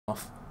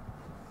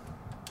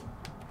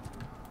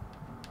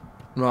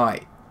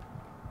Right.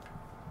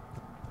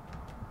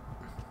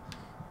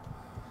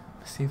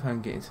 Let's see if I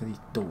can get into these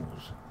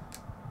doors.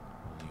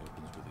 Only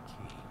opens with a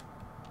key.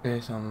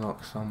 This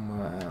unlocks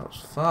somewhere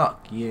else.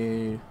 Fuck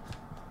you.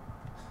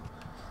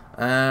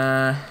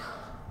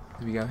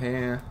 Do we go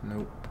here?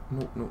 Nope.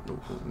 Nope, nope,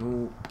 nope, nope,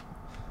 nope.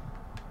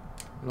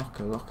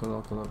 Locker, locker,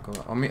 locker, locker.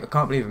 I mean, I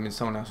can't believe I'm in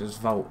someone else's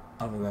vault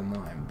other than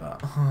mine,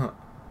 but...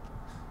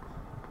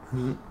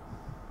 Need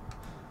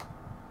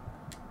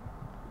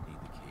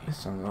the key.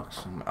 This unlocks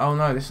some... Oh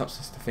no, this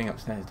unlocks the thing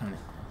upstairs, don't it?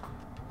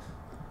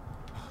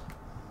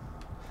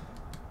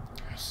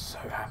 I'm so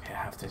happy to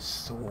have this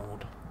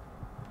sword.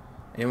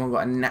 Anyone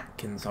got a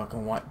napkin so I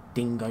can wipe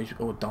dingo's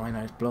or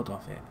dino's blood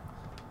off it?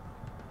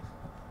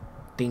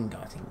 Dingo,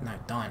 I think. No,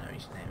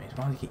 Dino's name is.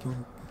 Why do you keep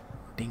calling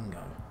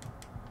Dingo?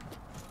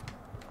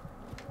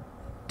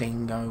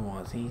 Dingo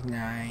was his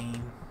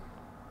name.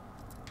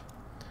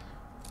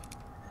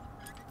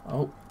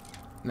 Oh,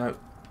 no.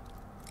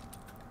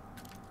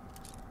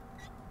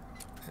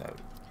 So.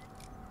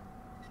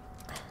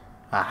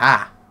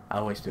 Aha! I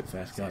always do it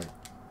first go.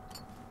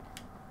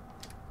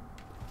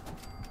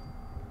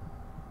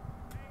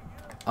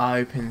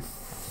 Open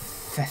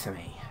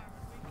sesame.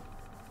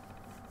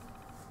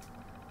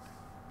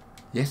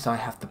 Yes, I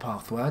have the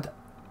password.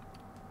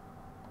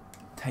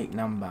 Take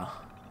number.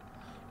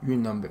 Your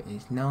number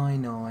is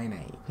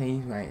 998.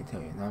 Please wait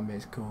until your number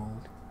is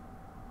called.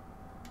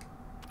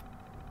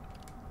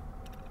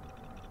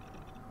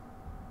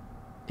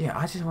 Yeah,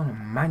 I just want to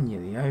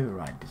manually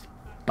override this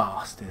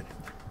bastard.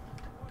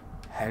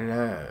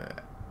 Hello.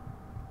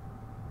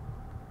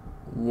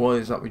 What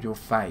is up with your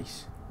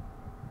face?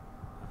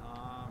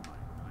 Ah,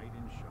 my knight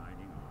in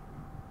shining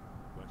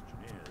armor. Question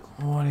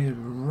is, What is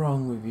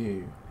wrong with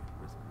you?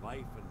 with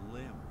life and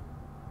limb,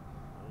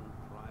 old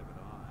private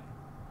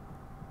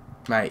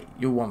eye. Mate,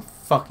 you're one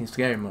fucking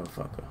scary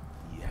motherfucker.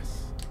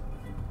 Yes.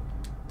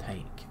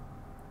 Take.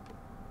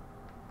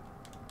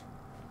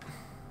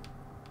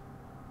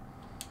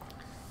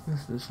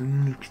 Let's just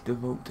look at the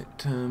vault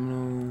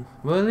terminal.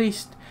 Well, at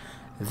least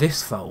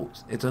this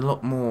vault is a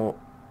lot more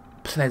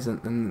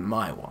pleasant than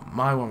my one.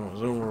 My one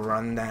was all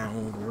run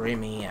down,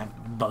 grimy,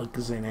 had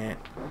bugs in it.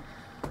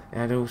 It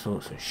had all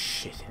sorts of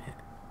shit in it.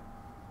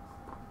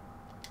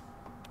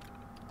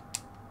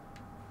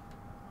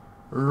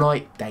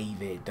 Right,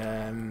 David,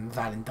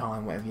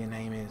 Valentine, whatever your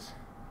name is.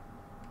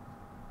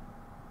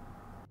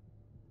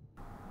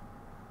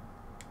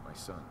 My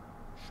son,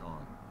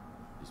 Sean,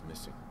 is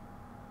missing.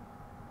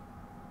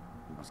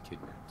 He was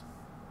kidnapped.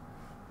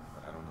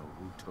 But I don't know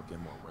who took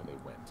him or where they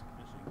went.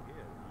 Missing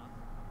kid, huh?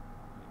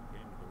 You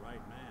came to the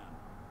right man.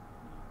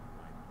 Not the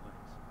right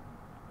place.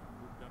 I've been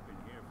cooped up in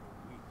here for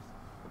weeks.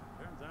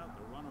 Turns out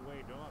the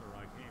runaway daughter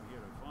I came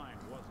here to find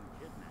wasn't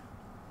kidnapped.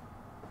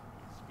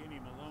 She's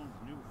Skinny Malone's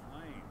new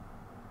flame.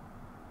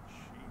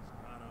 She's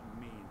got a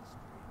mean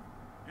streak.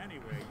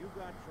 Anyway, you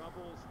got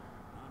troubles.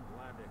 I'm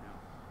glad to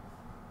help.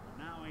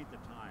 But now ain't the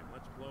time.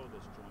 Let's blow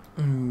this joint.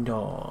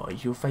 No,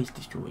 is your face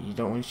destroyed? You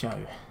don't want to show.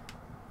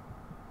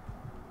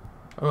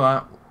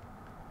 Alright.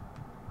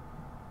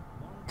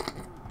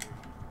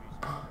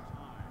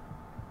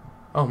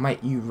 Oh,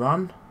 mate, you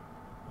run?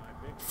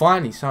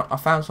 Finally, so I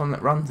found someone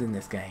that runs in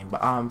this game,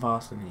 but I'm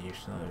faster than you,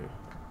 so...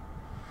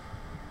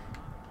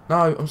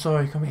 No, I'm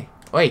sorry, come here.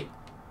 Wait!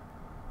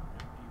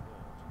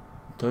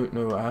 Don't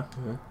know what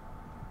happened.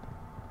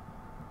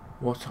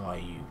 What are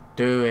you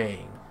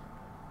doing?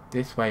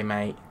 This way,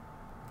 mate.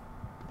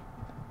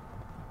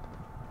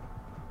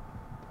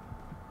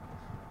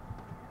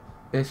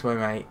 This way,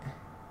 mate.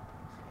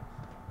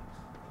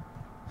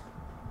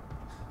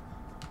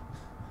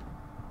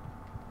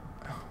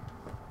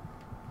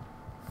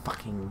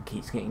 Fucking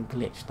keeps getting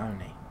glitched, don't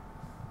he?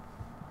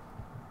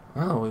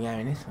 Oh, we're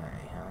going this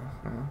way,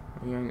 huh?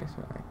 We're going this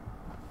way.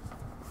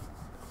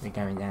 We're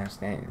going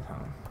downstairs,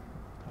 huh?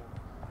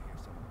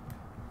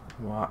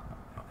 What?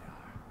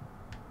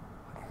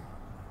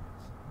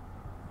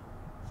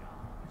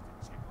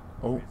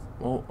 Oh,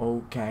 oh,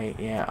 okay.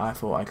 Yeah, I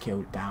thought I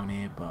killed down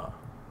here, but...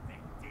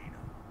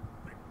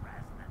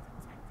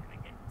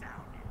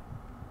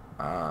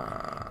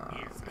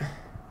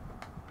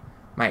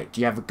 Mate,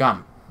 do you have a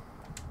gun?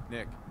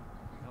 Nick,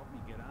 Help me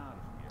get out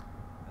of here,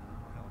 and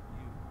I'll help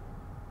you.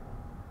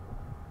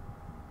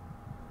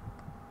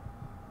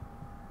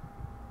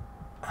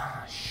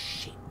 Ah,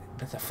 shit.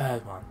 There's a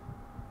third one.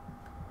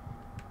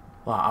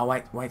 Well, I'll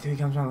wait till he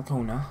comes around the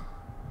corner.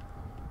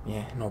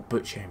 Yeah, and I'll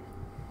butcher him.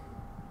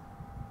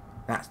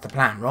 That's the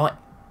plan, right?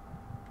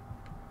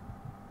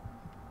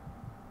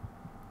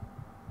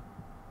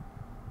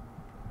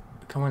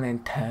 Come on then,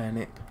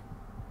 turnip.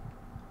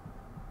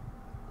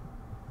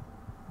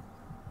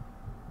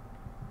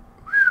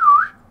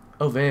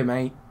 Over here,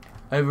 mate.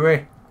 Over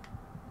here.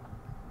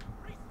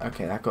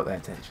 Okay, that got their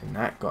attention.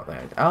 That got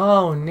their...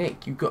 Oh,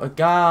 Nick, you got a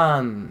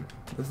gun.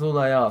 That's all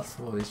I asked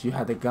for, is you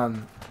had a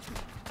gun.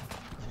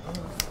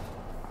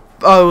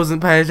 I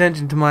wasn't paying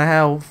attention to my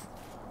health.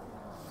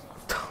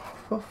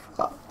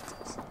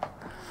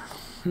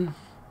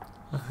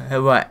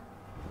 Right.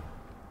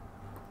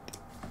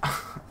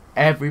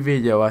 Every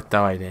video I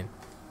died in.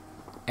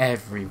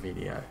 Every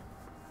video.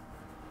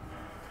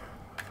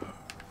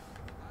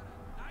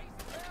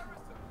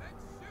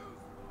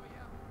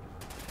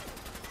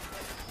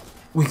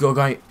 We gotta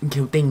go and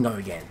kill Dingo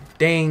again.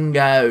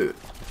 Dingo!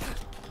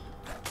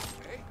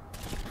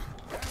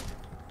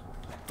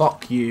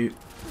 Fuck you.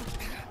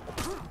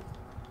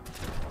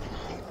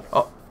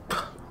 Oh.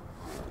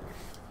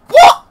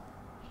 What?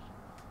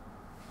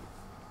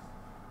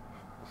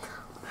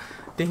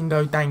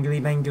 Dingo dangly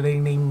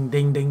dangly ding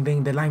ding ding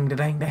ding da lang da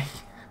dang dang.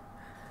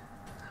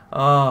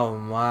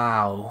 Oh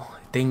wow.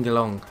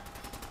 Dingalong.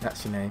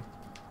 That's your name.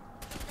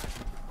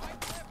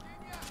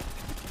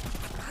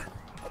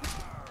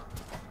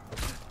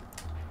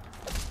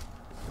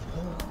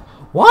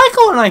 Why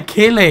can't I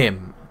kill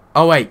him?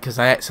 Oh wait, because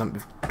I ate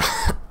something.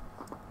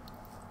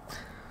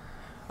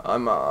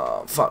 I'm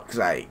fuck's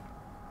sake.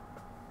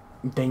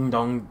 Ding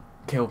dong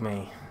killed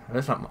me.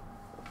 That's not my.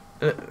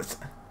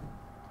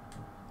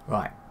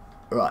 Right.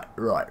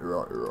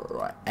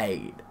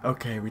 Aid.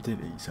 Okay, we did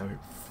it. So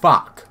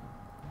fuck.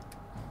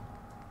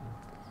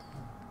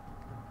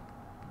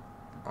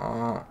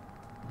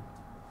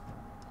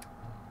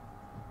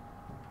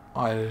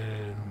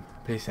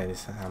 Please say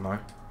this has ammo.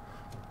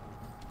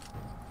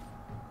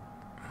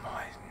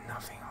 Why is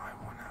nothing I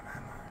want to have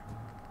ammo?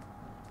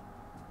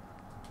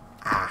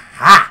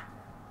 Aha!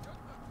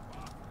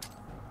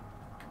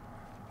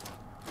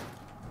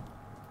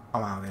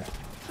 I'm out of here.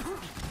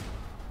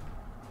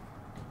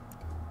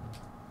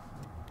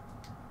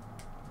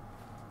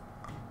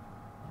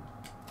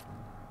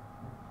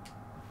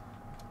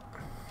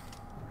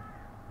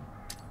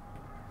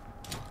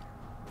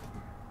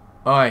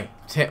 Oi,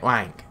 tit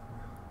wank.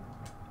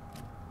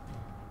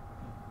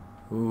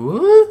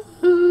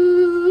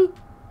 Woo-hoo.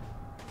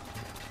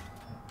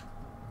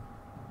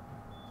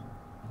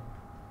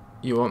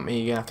 You want me,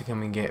 you're gonna have to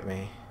come and get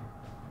me.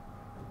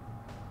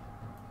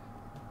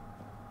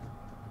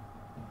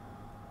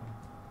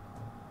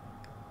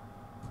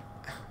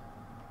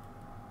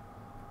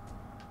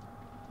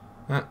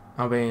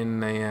 I'll be in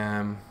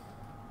the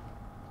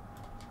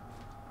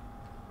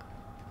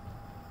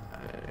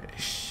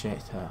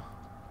shitter.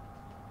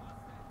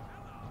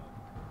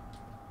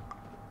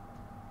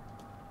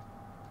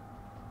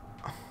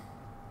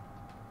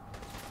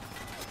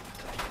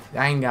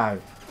 Dango.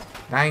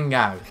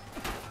 Dango.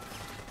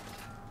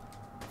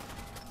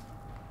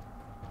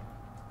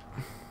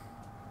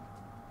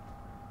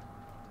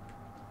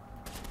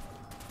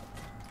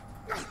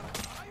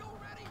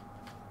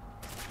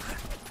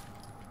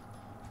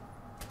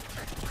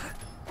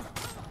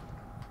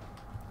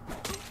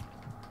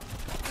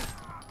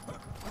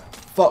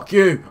 Fuck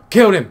you.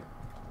 Killed him.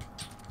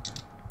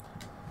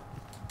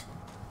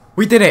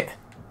 We did it.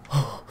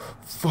 Oh,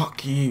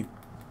 fuck you.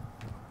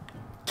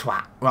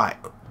 Twat. Right.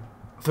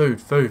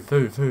 Food.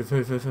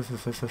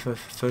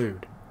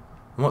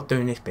 I'm not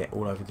doing this bit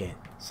all over again.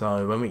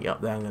 So when we get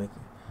up there, I'm gonna,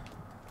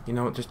 you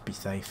know what, just be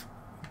safe.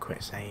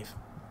 Quit save.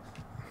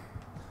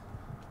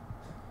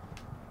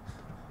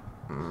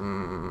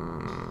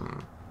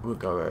 We'll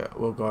go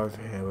over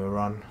here. We'll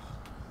run.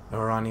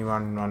 Run.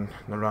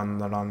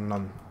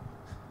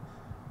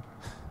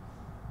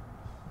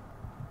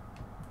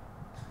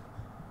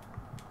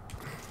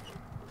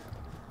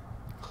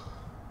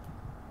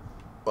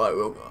 Right,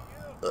 we'll go.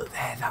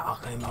 There, that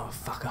ugly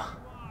motherfucker.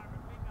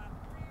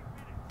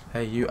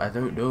 Hey you, I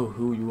don't know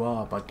who you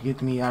are, but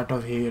get me out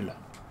of here.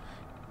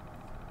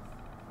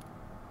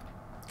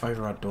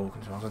 Override door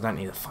controls. I don't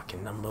need a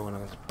fucking number when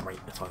I'm going to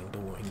break the fucking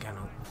door in, can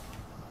I?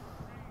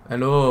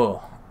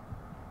 Hello.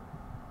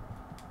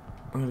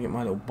 I'm gonna get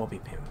my little bobby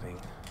pin thing.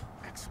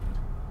 Excellent.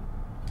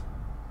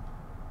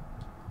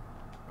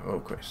 Oh,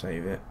 quick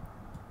save it.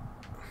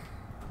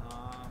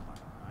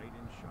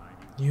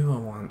 You are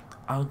one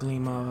ugly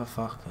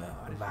motherfucker.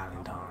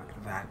 Valentine.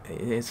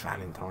 It is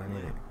Valentine,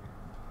 isn't it?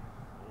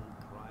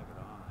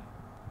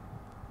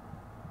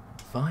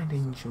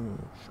 Finding Sean.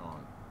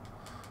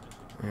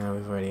 Yeah,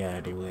 we've already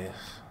had all this.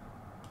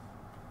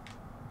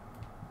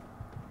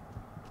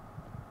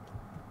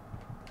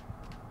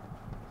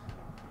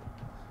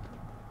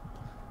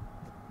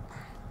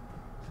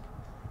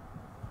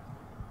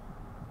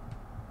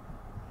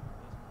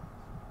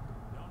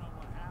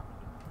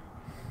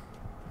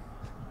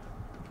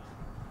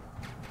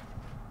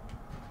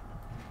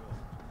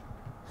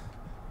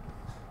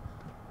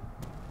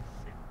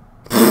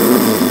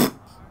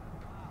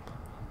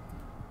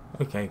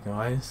 Okay,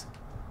 guys.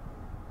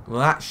 Well,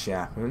 that shit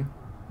happened.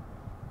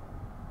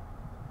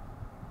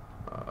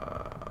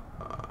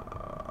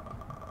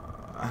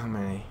 How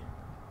many?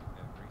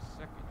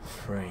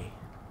 3.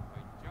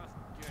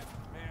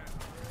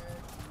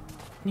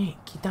 Nick,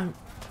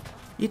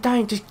 you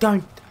don't just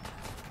go.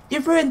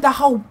 You ruined the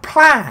whole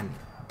plan.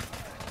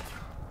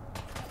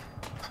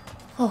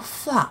 For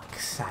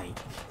fuck's sake.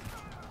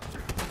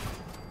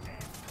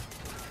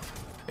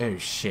 Oh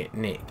shit,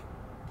 Nick.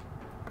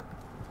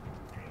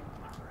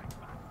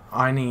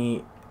 I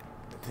need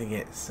to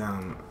get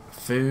some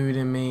food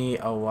in me,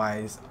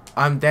 otherwise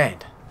I'm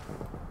dead.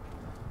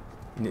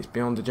 And it's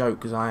beyond a joke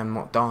because I am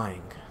not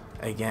dying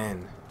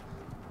again.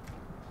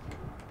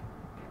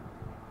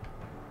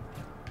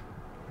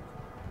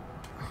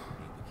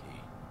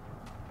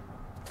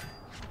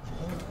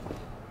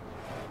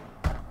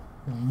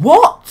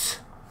 What?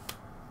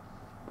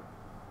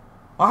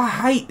 I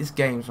hate this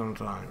game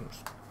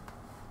sometimes.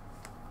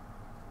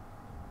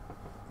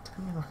 It's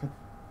gonna be like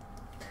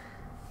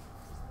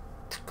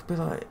it could be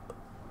like,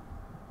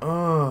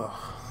 ugh,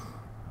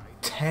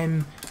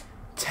 10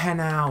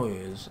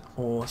 hours,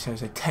 or so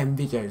say 10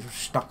 videos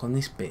stuck on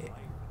this bit.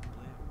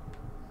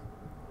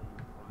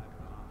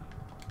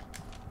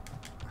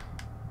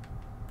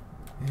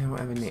 Yeah,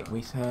 whatever, Nick.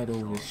 We've heard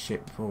all this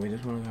shit before. We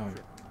just want to go.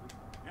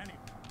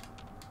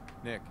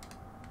 Nick.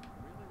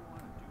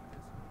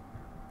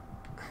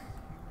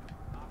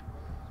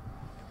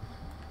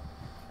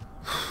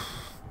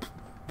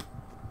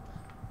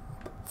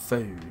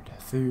 Food.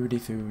 Food.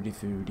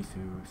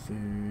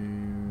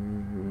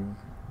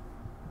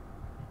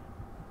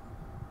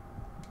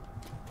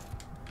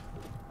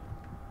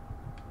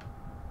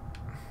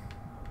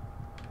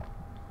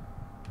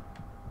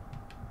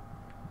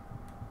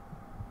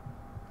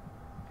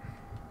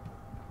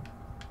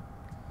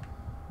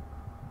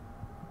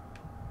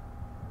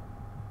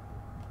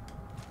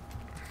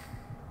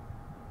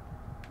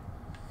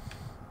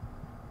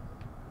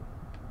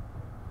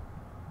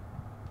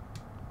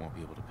 Won't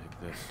be able to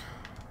pick this.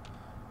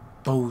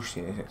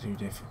 Bullshit, is it too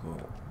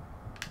difficult?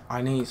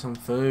 I need some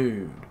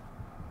food.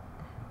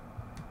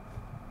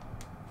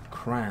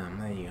 Cram,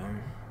 there you go.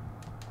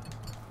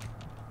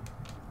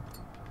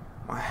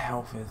 My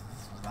health is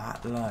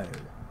that low.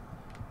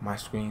 My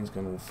screen's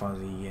gone all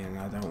fuzzy and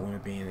I don't want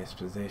to be in this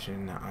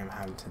position that I'm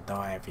having to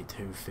die every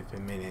 2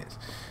 flipping minutes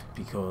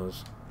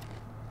because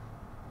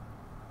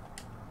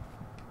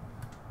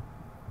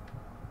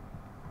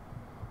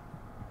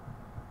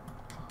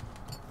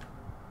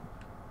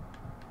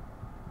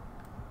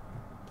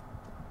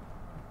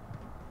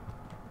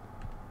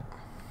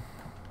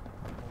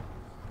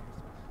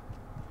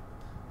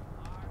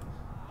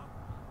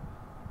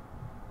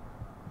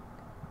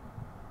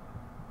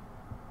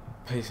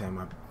please say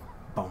my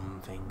bomb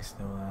thing's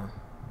still there.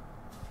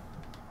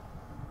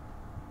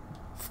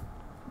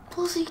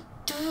 What's he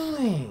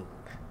doing?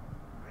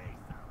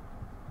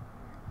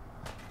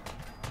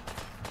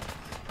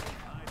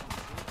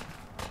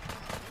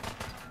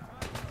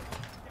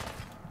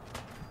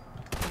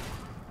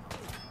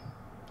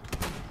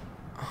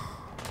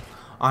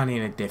 I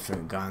need a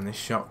different gun. This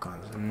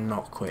shotgun's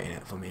not quitting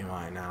it for me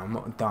right now. I'm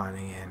not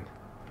dying again.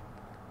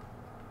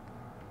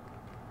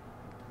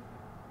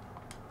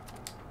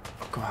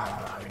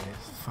 God,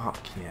 fuck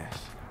yes.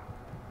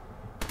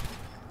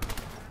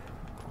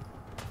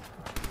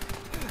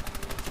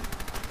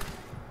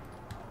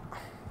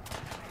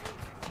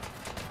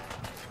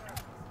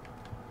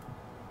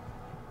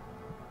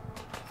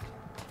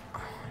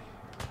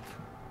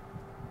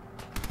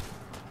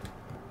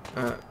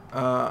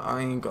 I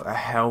ain't got the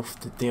health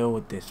to deal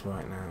with this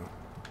right now.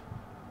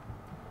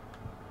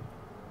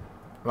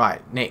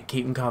 Right, Nick,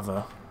 keep in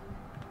cover.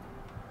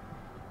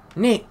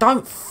 Nick,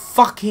 don't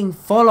fucking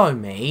follow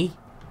me.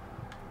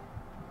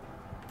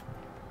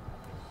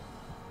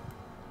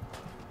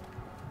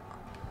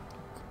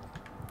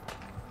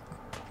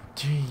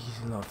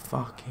 Jeez, love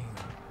fucking.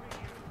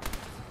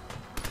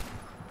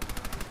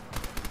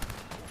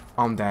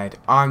 I'm dead.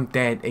 I'm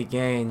dead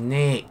again.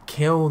 Nick,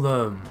 kill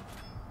them.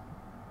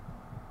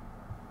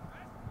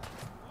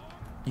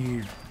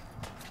 You.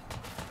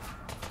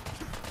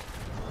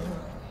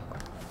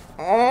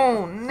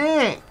 Oh,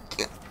 Nick.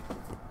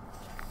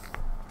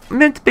 You're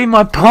meant to be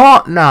my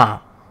partner.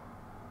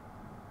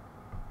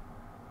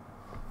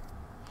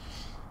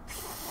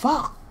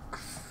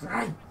 Fuck's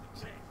sake.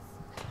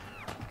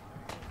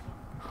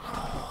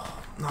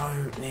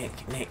 No, Nick.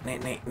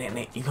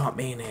 You can't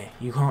be in here.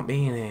 You can't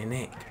be in here,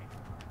 Nick.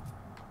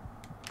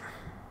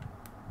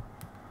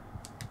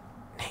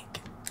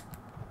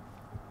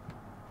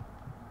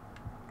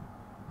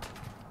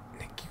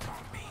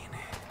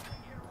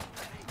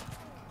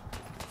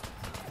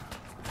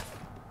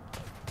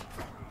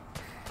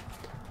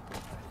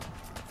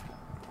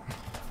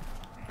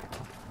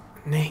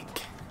 Nick.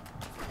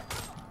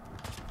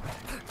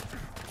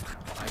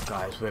 Right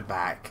guys, we're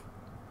back.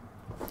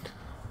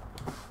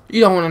 You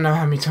don't want to know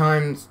how many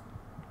times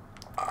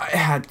I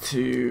had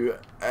to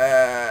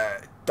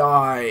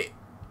die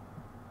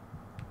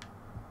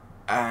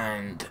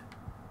and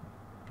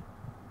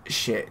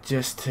shit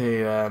just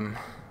to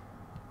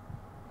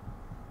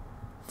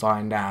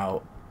find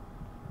out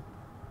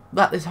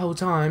that this whole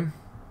time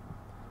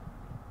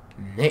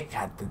Nick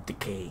had the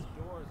key.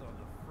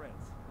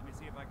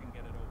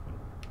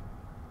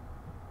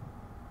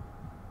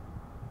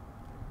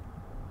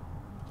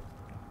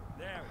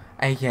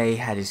 AKA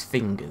had his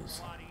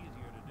fingers.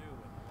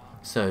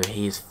 So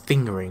he is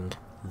fingering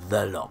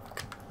the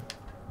lock.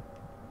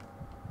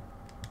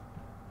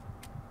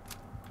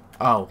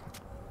 Oh.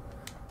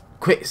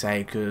 Quick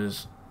save,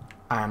 because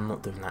I am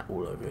not doing that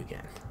all over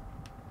again.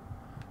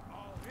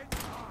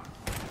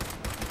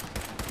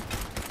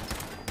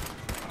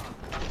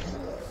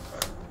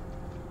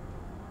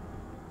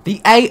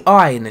 The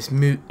AI in this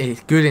is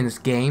good in this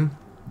game,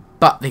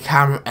 but the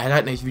camera, I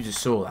don't know if you just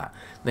saw that.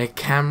 The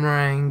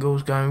camera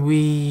angles going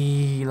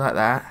wee like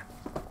that.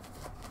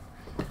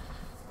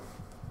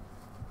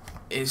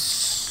 is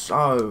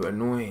so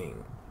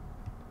annoying.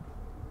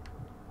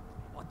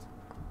 What?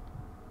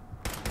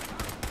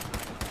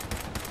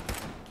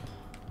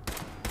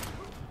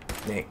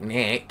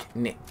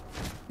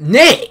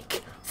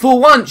 Nick! For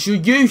once, you're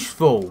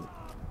useful.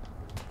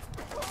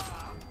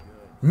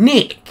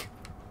 Nick!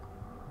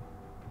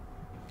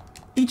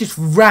 He just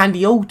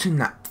Randy Orton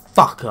that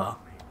fucker.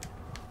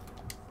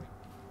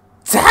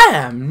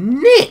 Damn,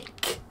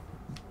 Nick!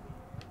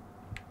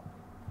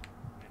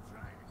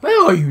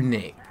 Where are you,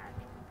 Nick?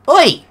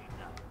 Oi!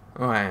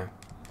 Oh, I am.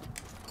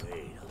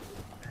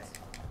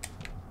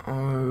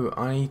 Oh,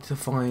 I need to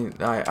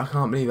find... I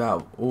can't believe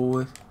that all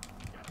this...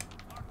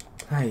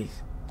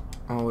 Please.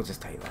 Oh, we'll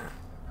just take that.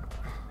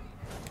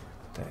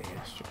 There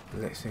you go.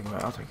 Lit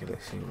cigarette. I'll take a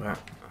lit cigarette.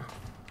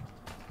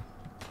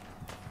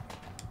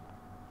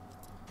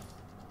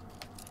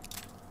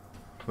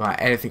 Right,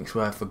 anything's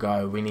worth a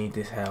go. We need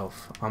this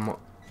health. I'm not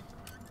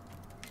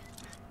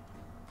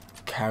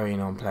carrying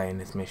on playing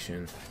this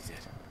mission.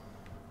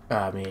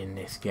 I mean,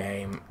 this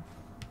game.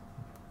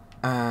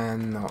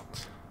 And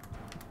not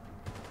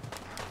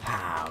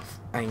have.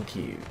 Thank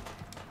you.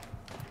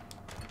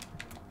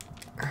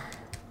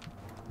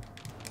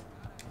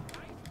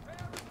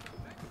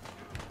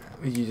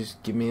 Would you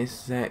just give me a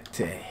sec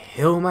to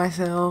heal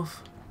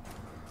myself?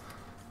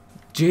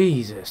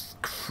 Jesus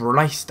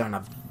Christ on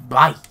a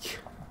bike.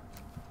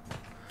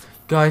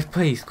 Guys,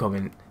 please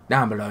comment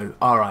down below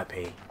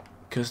RIP.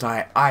 Because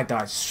like, I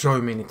died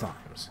so many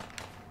times.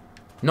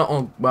 Not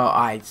on, well,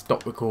 I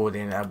stopped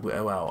recording,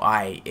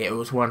 it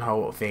was one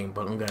whole thing,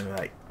 but I'm going to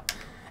like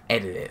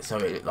edit it so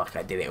it looked like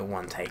I did it in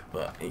one take,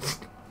 but it's,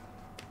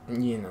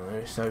 you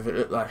know, so if it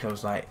looked like I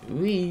was like,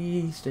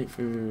 wee, straight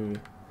through,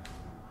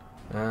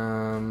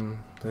 then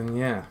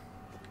yeah,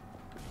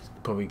 it's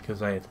probably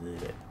because I had to do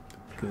it,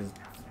 because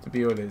to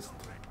be honest,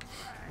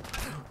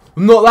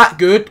 I'm not that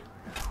good.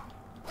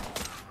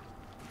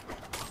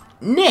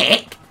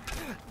 Nick?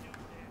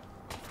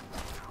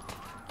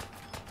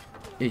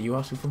 Yeah, you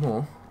asking for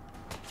more?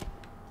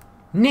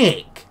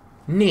 Nick!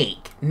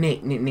 Nick!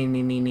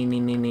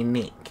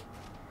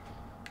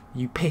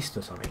 You pissed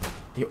or something?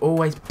 You're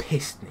always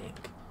pissed,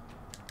 Nick.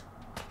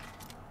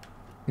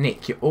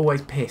 Nick, you're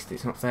always pissed.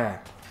 It's not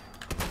fair.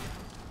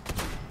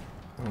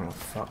 Oh,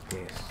 fuck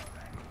this.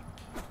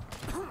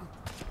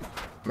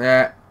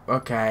 Yeah,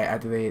 okay, I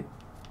deleted.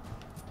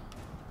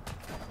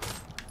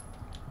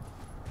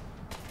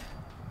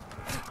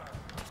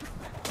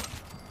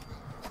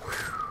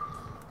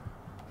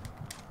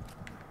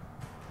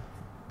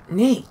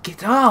 Nick,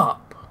 get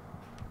up!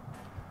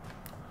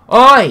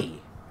 Oi!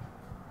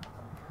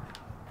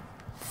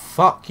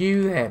 Fuck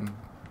you then,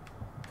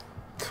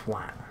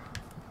 twat.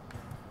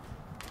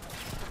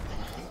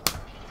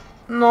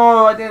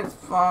 No, I didn't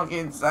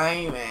fucking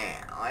save it.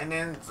 I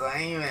didn't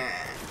save it.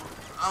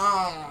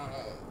 Oh.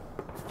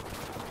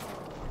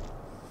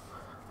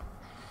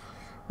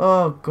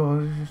 Oh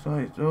god, this is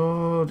like,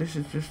 oh, this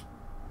is just...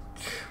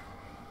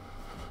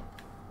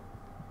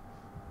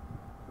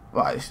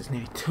 Right, this is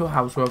nearly 2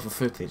 hours worth of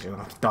footage and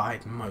I've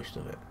died most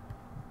of it.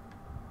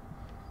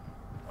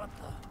 What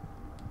the?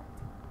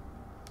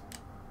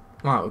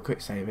 Right, we'll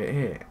quick save it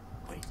here.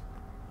 Wait.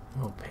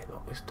 We'll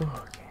lock this door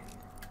again.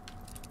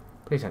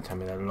 Please don't tell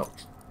me the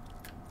lock's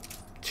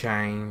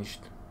changed.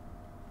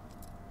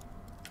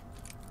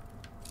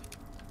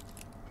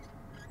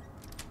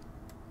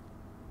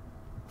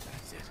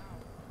 That's it.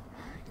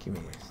 Give me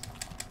this.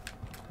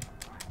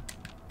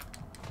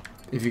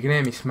 If you can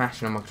hear me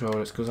smashing on my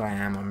controller, it's because I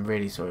am. I'm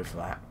really sorry for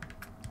that.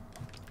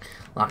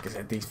 Like I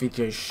said, these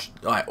videos,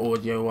 like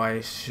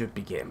audio-wise, should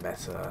be getting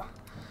better.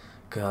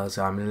 Because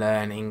I'm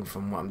learning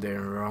from what I'm doing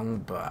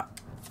wrong, but...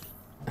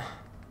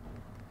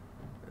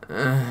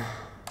 I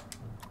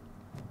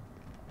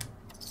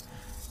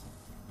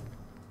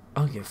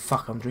don't give a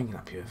fuck, I'm drinking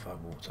that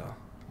purified water.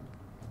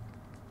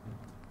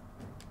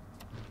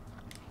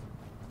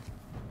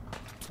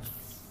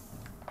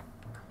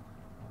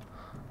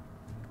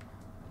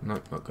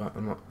 Nope, not going.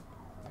 I'm not.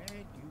 Where'd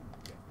you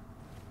get?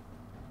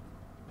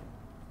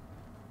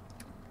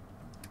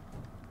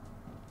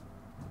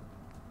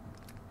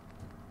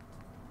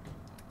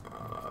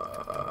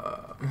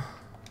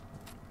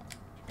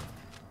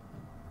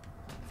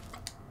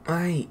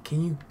 Hey,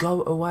 can you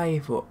go away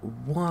for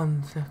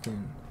 1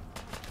 second?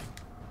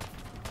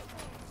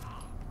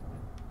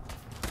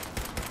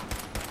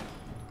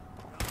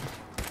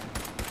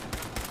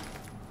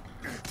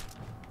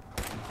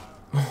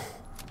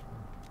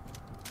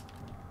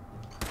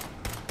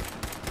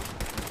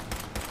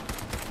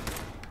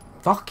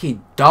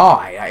 Fucking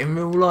die. Like, in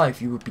real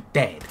life, you would be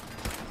dead.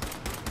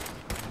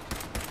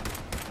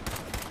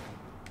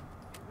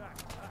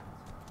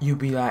 You'd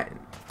be like...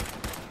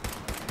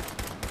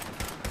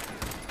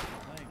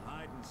 Playing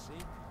hide and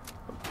seek?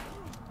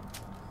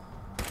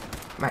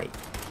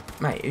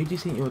 Mate, who do you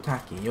think you're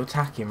attacking? You're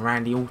attacking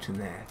Randy Orton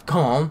there.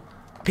 Come on.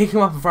 Pick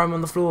him up and throw him on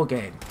the floor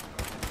again.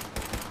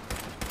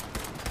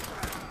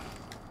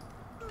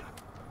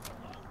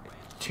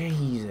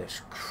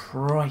 Jesus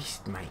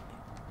Christ, mate.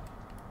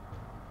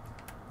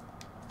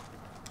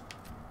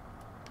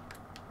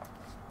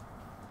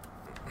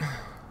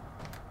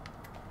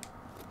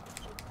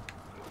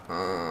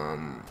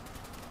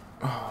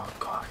 Oh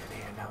god, I can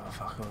hear another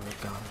fucker with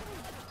a gun.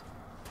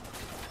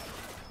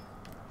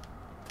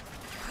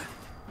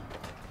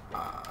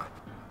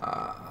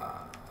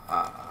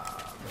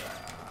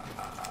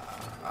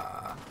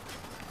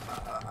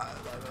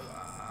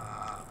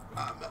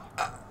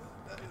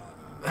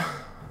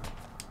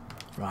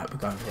 Right, we're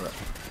going for it.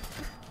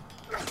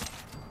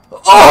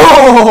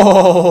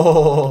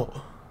 Oh!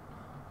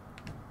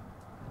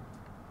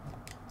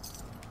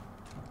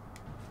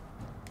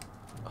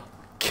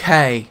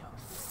 K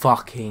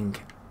fucking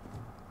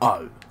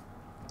O.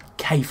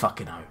 K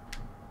fucking O.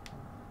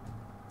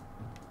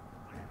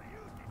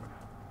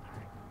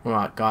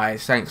 Right,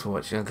 guys, thanks for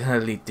watching. I'm gonna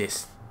leave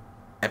this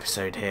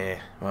episode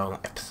here. Well,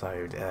 not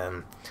episode,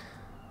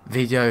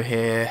 video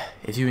here.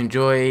 If you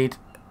enjoyed,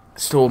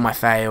 saw my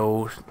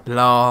fails,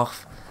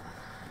 laugh,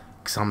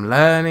 because I'm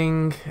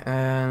learning.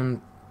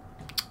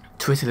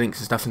 Twitter links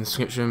and stuff in the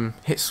description.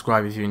 Hit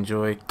subscribe if you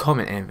enjoyed.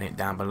 Comment anything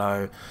down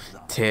below.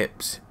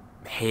 Tips,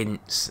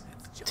 hints,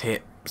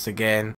 tips again.